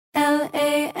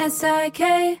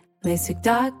LASIK,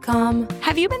 LASIK.com.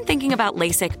 Have you been thinking about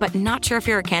LASIK but not sure if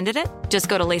you're a candidate? Just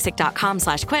go to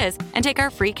LASIK.com/quiz and take our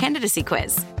free candidacy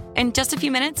quiz. In just a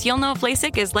few minutes, you'll know if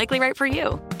LASIK is likely right for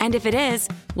you. And if it is,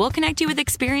 we'll connect you with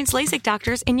experienced LASIK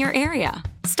doctors in your area.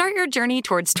 Start your journey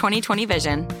towards 20/20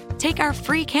 vision. Take our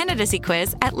free candidacy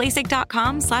quiz at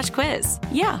LASIK.com/quiz.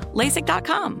 Yeah,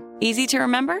 LASIK.com. Easy to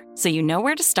remember, so you know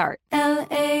where to start.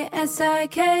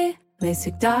 LASIK,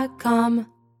 LASIK.com.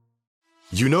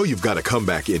 You know you've got a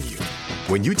comeback in you.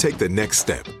 When you take the next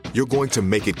step, you're going to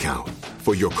make it count.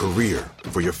 For your career,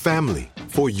 for your family,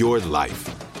 for your life.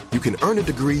 You can earn a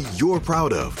degree you're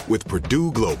proud of with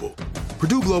Purdue Global.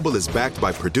 Purdue Global is backed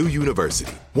by Purdue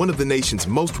University, one of the nation's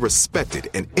most respected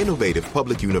and innovative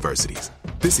public universities.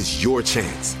 This is your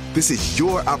chance. This is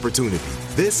your opportunity.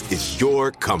 This is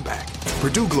your comeback.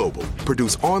 Purdue Global,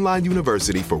 Purdue's online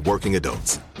university for working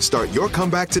adults. Start your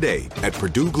comeback today at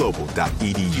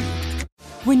purdueglobal.edu.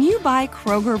 When you buy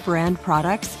Kroger brand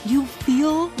products, you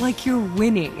feel like you're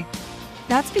winning.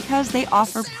 That's because they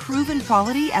offer proven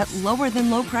quality at lower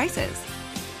than low prices.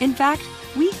 In fact,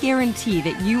 we guarantee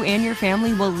that you and your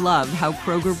family will love how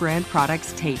Kroger brand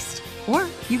products taste, or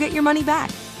you get your money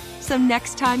back. So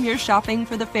next time you're shopping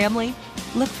for the family,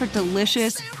 look for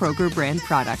delicious Kroger brand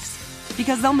products,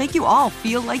 because they'll make you all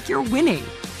feel like you're winning.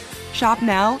 Shop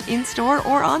now, in-store,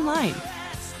 or online.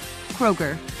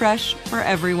 Kroger, fresh for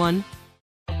everyone.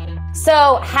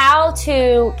 So how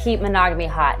to keep monogamy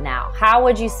hot now? How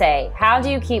would you say? How do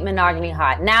you keep monogamy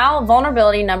hot? Now,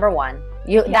 vulnerability, number one.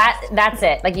 That's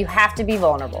it. Like, you have to be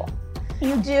vulnerable.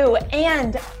 You do.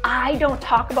 And I don't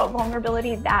talk about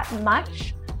vulnerability that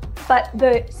much, but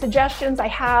the suggestions I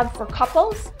have for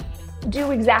couples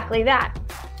do exactly that.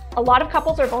 A lot of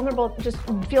couples are vulnerable, just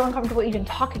feel uncomfortable even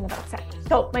talking about sex.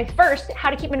 So my first, how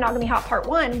to keep monogamy hot part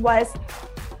one was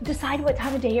decide what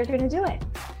time of day you're going to do it.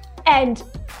 And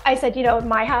I said, in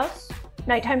my house,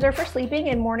 nighttimes are for sleeping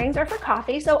and mornings are for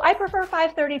coffee. So I prefer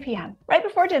 5:30 p.m. right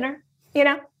before dinner,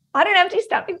 on an empty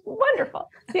stomach. Wonderful.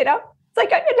 It's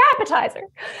like an appetizer.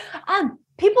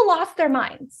 People lost their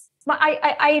minds.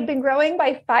 I had been growing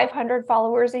by 500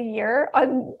 followers a year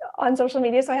on social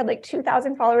media. So I had like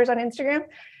 2,000 followers on Instagram.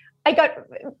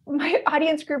 My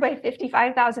audience grew by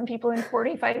 55,000 people in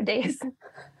 45 days.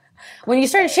 When you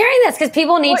started sharing this, because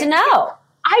people need to know.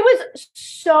 I was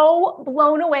so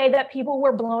blown away that people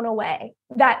were blown away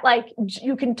that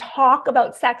you can talk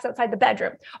about sex outside the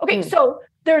bedroom. Okay. So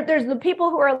there's the people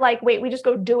who are like, wait, we just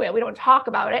go do it. We don't talk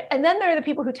about it. And then there are the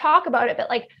people who talk about it, but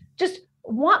just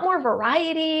want more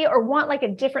variety or want a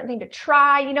different thing to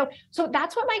try, So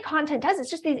that's what my content does. It's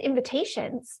just these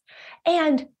invitations.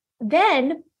 And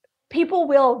then people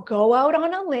will go out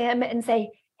on a limb and say,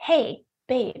 hey,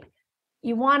 babe,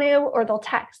 you want to, or they'll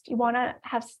text, you want to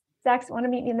have sex, want to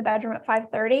meet me in the bedroom at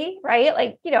 5:30,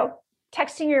 right?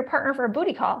 Texting your partner for a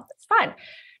booty call. It's fun.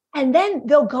 And then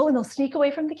they'll go and they'll sneak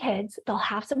away from the kids. They'll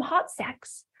have some hot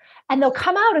sex and they'll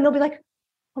come out and they'll be like,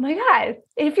 oh my God,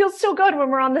 it feels so good when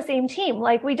we're on the same team.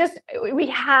 We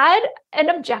had an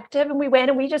objective and we went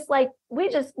and we just nailed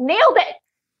it.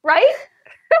 Right.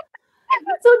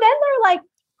 So then they're like,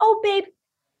 oh babe,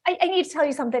 I need to tell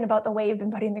you something about the way you've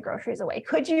been putting the groceries away.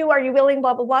 Are you willing?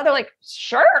 Blah, blah, blah. They're like,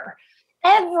 sure.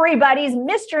 Everybody's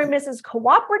Mr. and Mrs.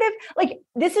 Cooperative.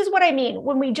 This is what I mean.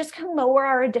 When we just can lower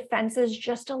our defenses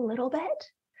just a little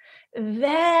bit,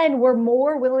 then we're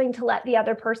more willing to let the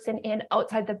other person in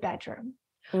outside the bedroom.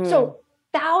 So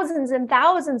thousands and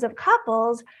thousands of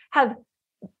couples have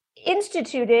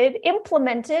implemented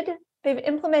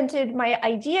my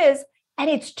ideas, and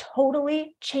it's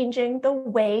totally changing the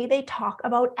way they talk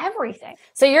about everything.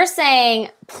 So you're saying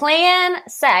plan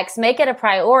sex, make it a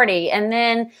priority. And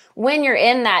then when you're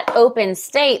in that open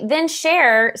state, then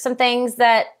share some things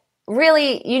that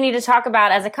really you need to talk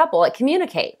about as a couple,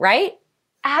 communicate, right?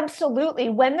 Absolutely.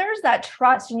 When there's that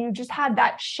trust and you just had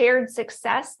that shared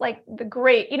success, the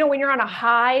great, when you're on a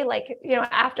high,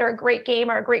 after a great game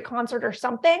or a great concert or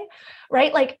something,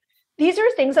 right? These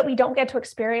are things that we don't get to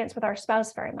experience with our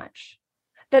spouse very much.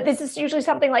 That this is usually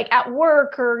something at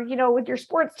work or, with your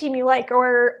sports team you like,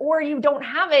 or you don't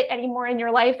have it anymore in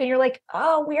your life. And you're like,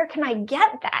 oh, where can I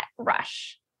get that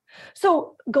rush?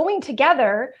 So going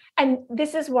together, and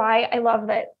this is why I love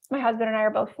that my husband and I are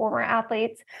both former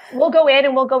athletes. We'll go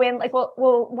in, we'll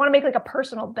want to make a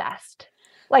personal best.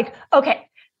 Okay,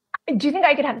 do you think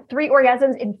I could have 3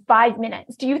 orgasms in 5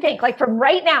 minutes? Do you think from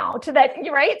right now to that,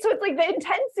 right? So it's the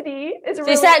intensity is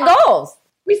really. So you set goals.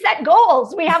 We set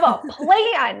goals. We have a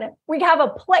plan. We have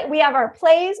our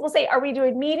plays. We'll say, are we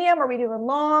doing medium? Are we doing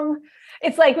long?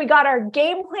 It's we got our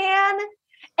game plan.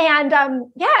 And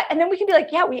and then we can be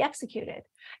we executed.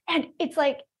 And it's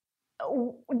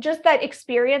just that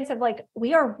experience of like,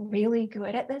 we are really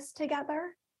good at this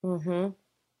together. Mm-hmm.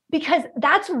 Because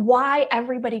that's why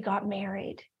everybody got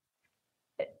married.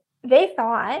 They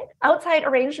thought outside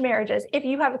arranged marriages, if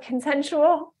you have a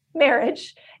consensual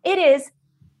marriage, it is,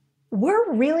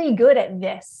 we're really good at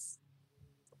this,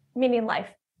 meaning life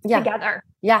together.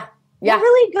 Yeah. We're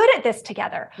really good at this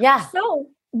together. Yeah. So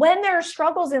when there are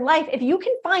struggles in life, if you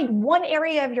can find one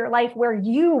area of your life where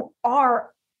you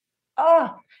are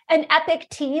an epic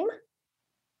team,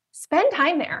 spend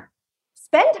time there.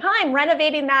 Spend time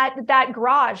renovating that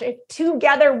garage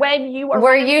together when you are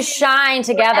where you shine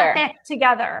together.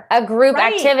 Together. A group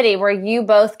activity where you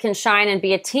both can shine and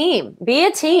be a team. Be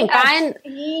a team. A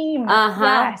team.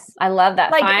 Yes. I love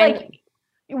that. Like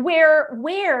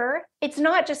where it's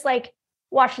not just like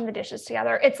washing the dishes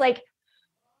together. It's like,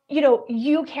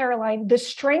 you, Caroline, the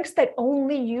strengths that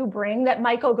only you bring, that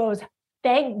Michael goes,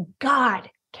 thank God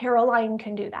Caroline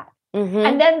can do that. Mm-hmm.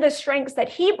 And then the strengths that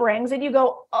he brings, and you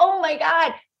go, oh my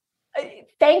God,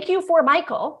 thank you for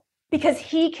Michael, because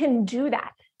he can do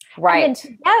that. Right. And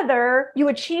then together you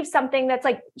achieve something that's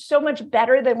like so much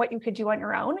better than what you could do on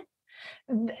your own.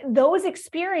 Those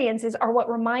experiences are what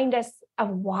remind us of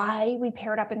why we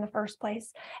paired up in the first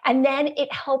place. And then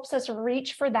it helps us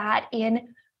reach for that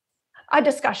in a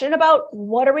discussion about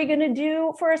what are we going to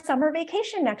do for a summer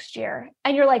vacation next year?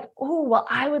 And you're like, oh, well,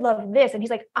 I would love this. And he's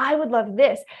like, I would love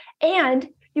this. And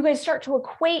you guys start to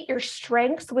equate your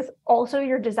strengths with also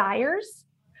your desires.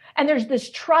 And there's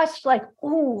this trust, like,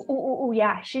 ooh,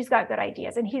 yeah, she's got good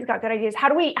ideas and he's got good ideas. How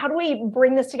do we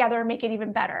bring this together and make it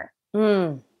even better?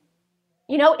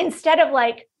 Instead of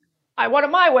like, I want it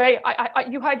my way.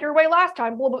 You had your way last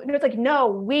time. It's like, no,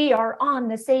 we are on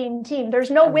the same team. There's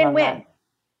no win-win.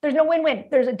 There's no win-win.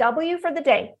 There's a W for the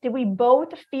day. Did we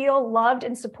both feel loved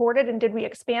and supported? And did we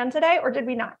expand today or did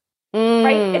we not?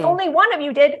 Right? If only one of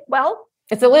you did, well,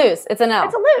 it's a lose. It's a no.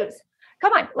 It's a lose.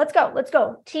 Come on, let's go. Let's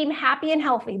go. Team happy and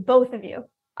healthy, both of you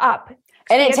up.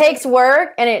 And it takes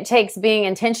work, and it takes being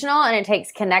intentional, and it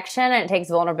takes connection, and it takes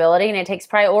vulnerability, and it takes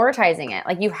prioritizing it.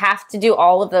 Like, you have to do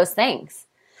all of those things.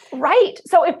 Right.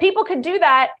 So if people could do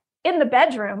that in the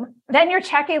bedroom, then you're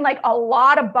checking like a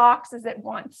lot of boxes at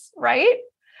once, right?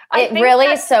 It really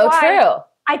is so true.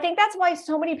 I think that's why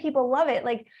so many people love it.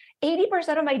 Like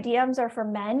 80% of my DMs are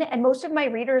from men, and most of my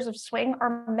readers of Swing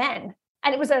are men.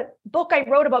 And it was a book I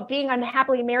wrote about being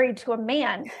unhappily married to a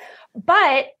man.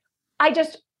 But I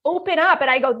just open up and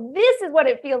I go, this is what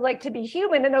it feels like to be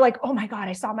human. And they're like, oh my God,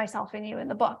 I saw myself in you in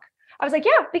the book. I was like,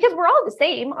 yeah, because we're all the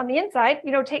same on the inside.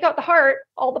 Take out the heart,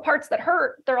 all the parts that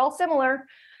hurt, they're all similar.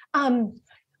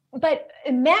 But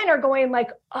men are going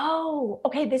like, oh,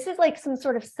 okay, this is like some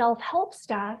sort of self-help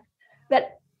stuff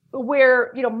that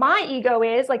where, my ego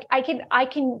is like, I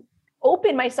can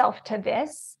open myself to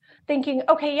this thinking,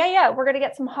 okay, yeah, we're going to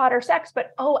get some hotter sex,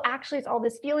 but actually it's all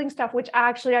this feeling stuff, which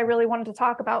actually I really wanted to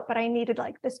talk about, but I needed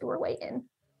like this doorway in.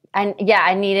 And yeah,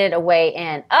 I needed a way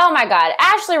in. Oh my God.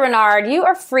 Ashley Renard, you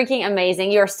are freaking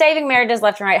amazing. You are saving marriages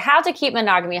left and right. How to Keep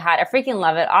Monogamy Hot. I freaking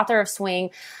love it. Author of Swing.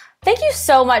 Thank you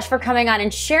so much for coming on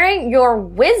and sharing your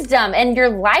wisdom and your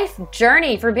life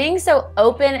journey, for being so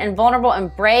open and vulnerable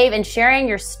and brave and sharing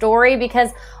your story, because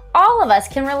all of us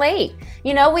can relate.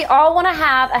 We all want to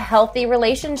have a healthy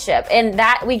relationship, and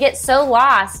that we get so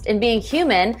lost in being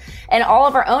human and all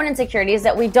of our own insecurities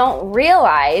that we don't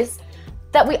realize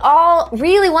that we all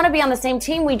really want to be on the same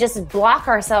team. We just block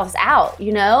ourselves out,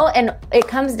 and it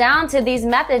comes down to these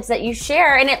methods that you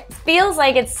share, and it feels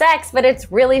like it's sex, but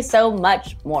it's really so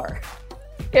much more.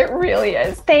 It really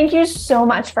is. Thank you so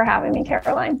much for having me,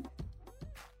 Caroline.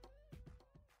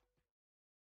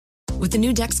 With the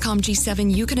new Dexcom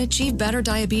G7, you can achieve better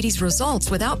diabetes results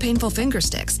without painful finger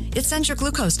sticks. It sends your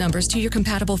glucose numbers to your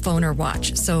compatible phone or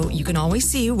watch, so you can always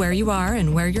see where you are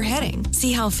and where you're heading.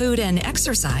 See how food and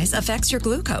exercise affects your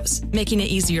glucose, making it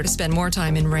easier to spend more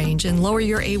time in range and lower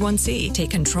your A1C.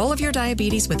 Take control of your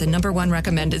diabetes with the #1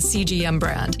 recommended CGM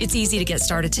brand. It's easy to get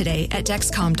started today at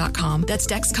Dexcom.com. That's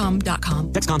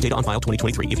Dexcom.com. Dexcom data on file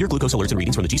 2023. If your glucose alerts and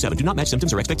readings from the G7 do not match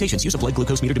symptoms or expectations, use a blood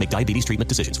glucose meter to make diabetes treatment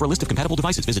decisions. For a list of compatible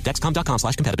devices, visit Dexcom.com/compatibility.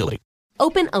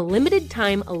 Open a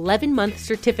limited-time 11-month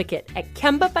certificate at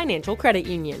Kemba Financial Credit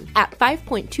Union. At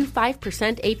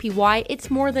 5.25% APY,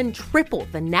 it's more than triple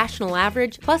the national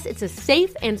average, plus it's a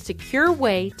safe and secure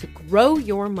way to grow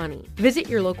your money. Visit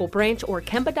your local branch or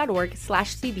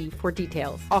kemba.org/cb for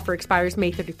details. Offer expires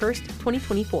May 31st,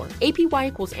 2024. APY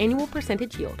equals annual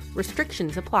percentage yield.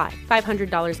 Restrictions apply.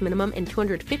 $500 minimum and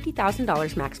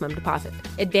 $250,000 maximum deposit.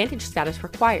 Advantage status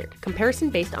required.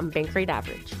 Comparison based on bank rate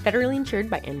average. Federally insured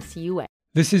by NCUA.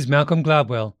 This is Malcolm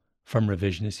Gladwell from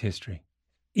Revisionist History.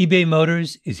 eBay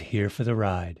Motors is here for the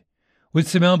ride. With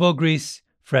some elbow grease,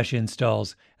 fresh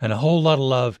installs, and a whole lot of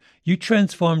love, you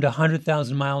transformed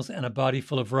 100,000 miles and a body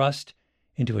full of rust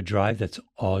into a drive that's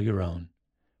all your own.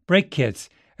 Brake kits,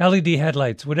 LED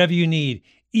headlights, whatever you need,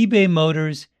 eBay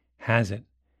Motors has it.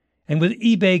 And with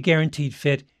eBay Guaranteed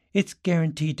Fit, it's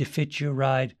guaranteed to fit your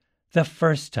ride the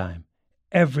first time,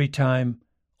 every time,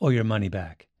 or your money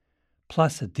back.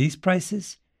 Plus, at these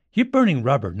prices, you're burning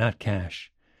rubber, not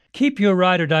cash. Keep your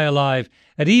ride or die alive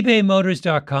at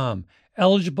ebaymotors.com.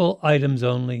 Eligible items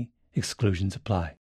only. Exclusions apply.